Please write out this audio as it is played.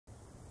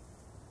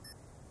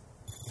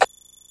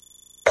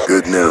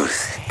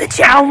news.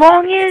 How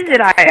long is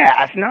it, I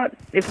ask? Not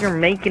if you're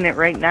making it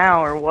right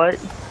now or what.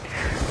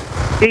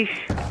 Sheesh.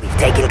 We've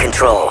taken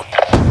control.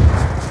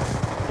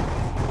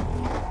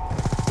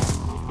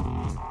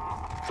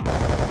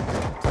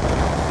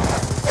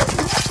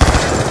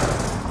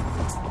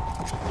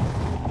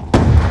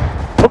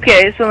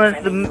 Okay, so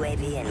if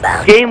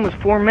the game was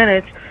 4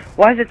 minutes,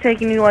 why is it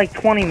taking you like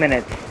 20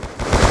 minutes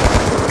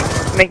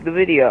to make the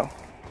video?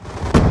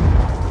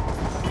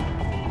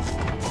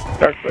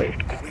 Dark Blade.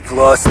 We've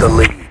lost the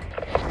lead.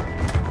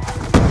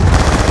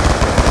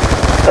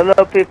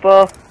 Hello,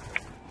 people.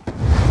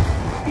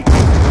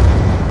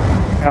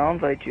 I'll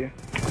invite you,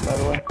 by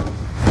the way.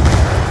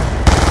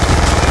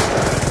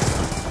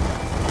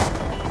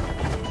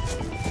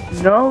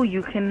 No,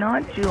 you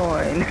cannot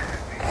join.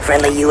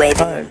 Friendly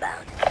UAV inbound.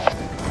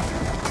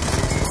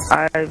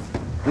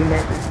 We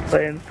made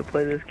plans to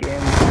play this game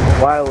a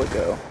while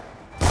ago.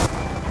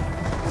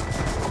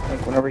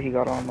 Like whenever he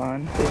got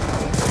online,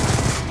 basically.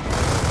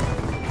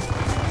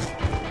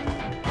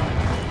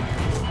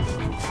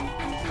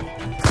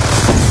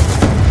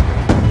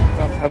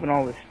 Stop having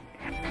all this.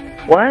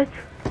 What?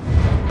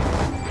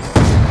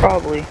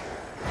 Probably.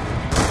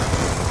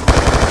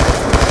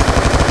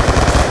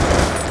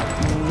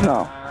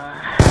 No.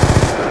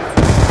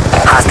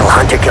 Hostile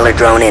hunter-killer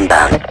drone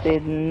inbound. I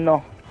said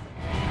no.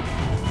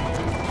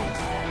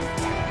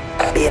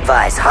 Be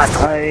advised,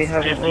 hostile. I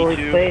haven't really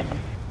played.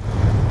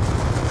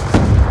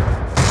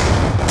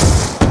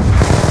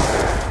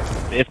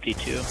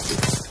 52.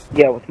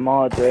 Yeah, with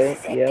mods, right?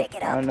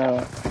 Yep, I know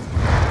it.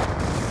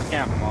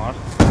 Yeah, mod.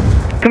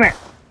 Come here.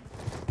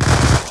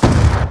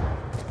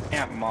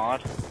 Yeah,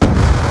 mod.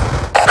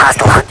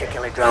 Hostile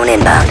hunter-killer drone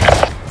inbound.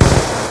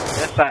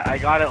 Yes, I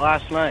got it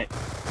last night.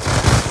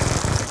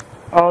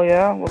 Oh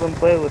yeah? Well then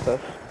play with us.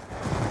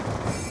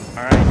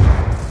 Alright.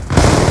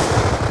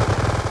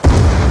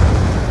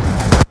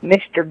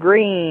 Mr.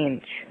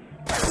 Grinch.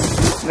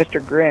 Mr.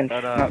 Grinch,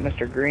 But, not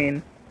Mr.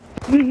 Green.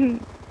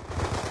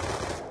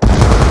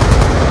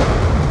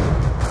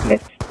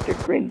 Mr.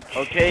 Grinch.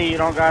 Okay, you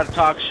don't gotta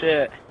talk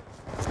shit.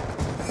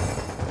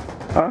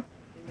 Huh?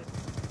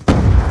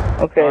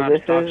 Okay,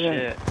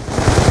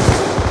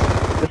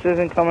 this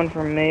isn't coming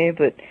from me,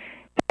 but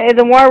hey,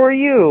 then why were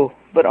you?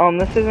 But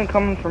this isn't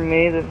coming from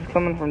me. This is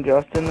coming from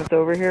Justin. That's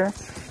over here.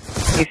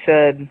 He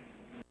said,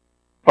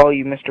 "Call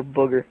you Mr.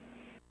 Booger."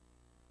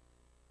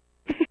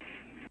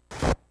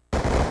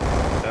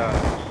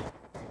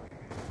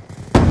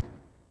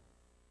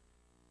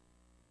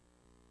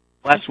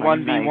 Let's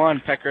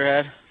 1v1,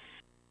 Peckerhead.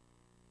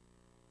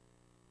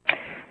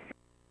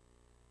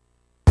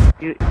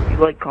 You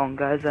like calling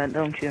guys that,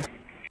 don't you?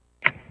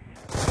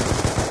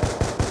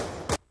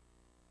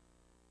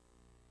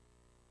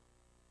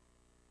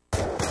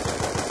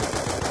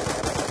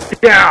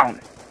 Get down!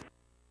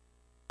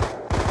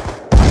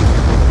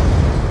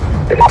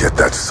 Get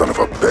that son of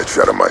a bitch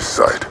out of my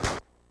sight.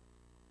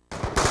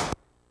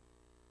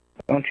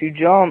 Don't you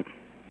jump.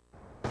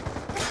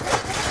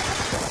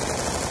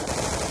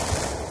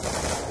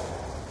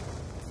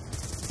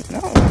 No,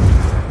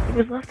 he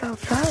was left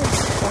outside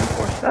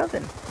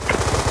 24/7.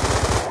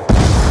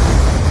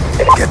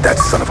 Get that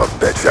son of a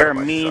bitch out You're of a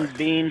my mean sight.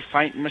 bean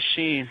fighting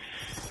machine.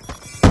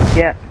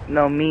 Yeah,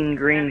 no, mean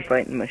green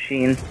fighting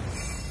machine.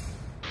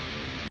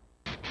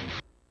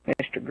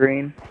 Mr.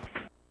 Green.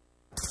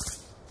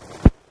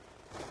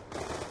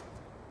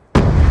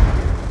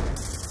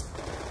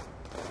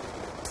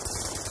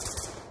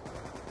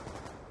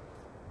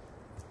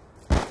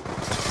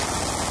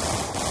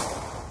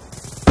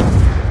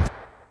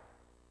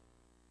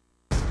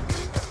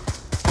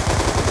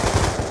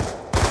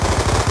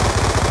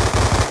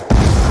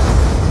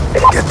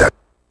 Get that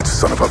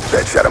son of a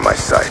bitch out of my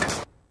sight.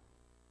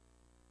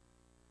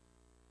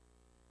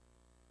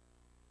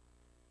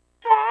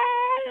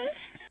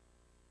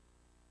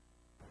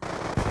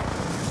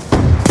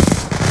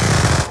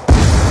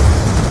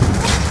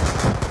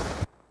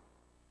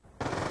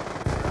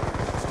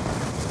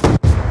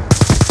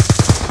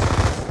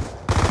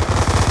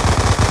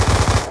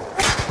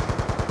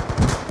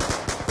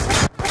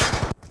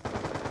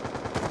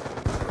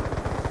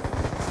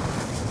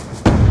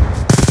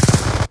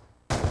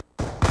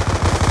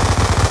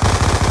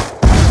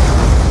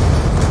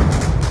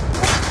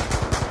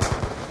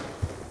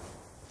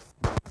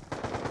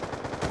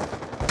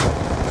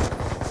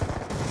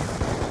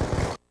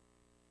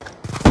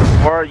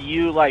 Or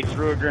you, like,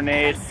 threw a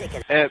grenade,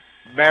 it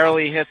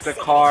barely hit the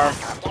car,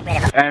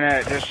 and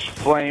it just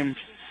flamed.